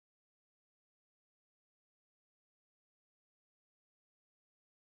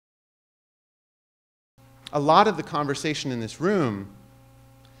a lot of the conversation in this room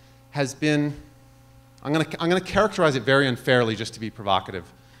has been, I'm going to characterize it very unfairly just to be provocative.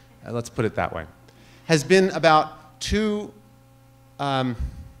 Let's put it that way. Has been about two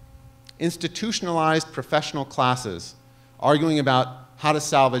institutionalized professional classes arguing about how to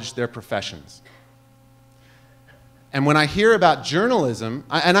salvage their professions. And when I hear about journalism,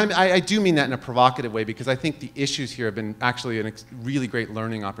 I do mean that in a provocative way because I think the issues here have been actually a really great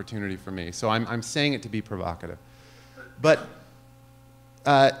learning opportunity for me. So I'm saying it to be provocative. But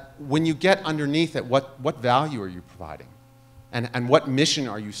when you get underneath it, what value are you providing? And what mission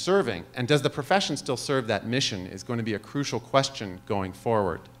are you serving? And does the profession still serve that mission is going to be a crucial question going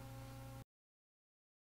forward.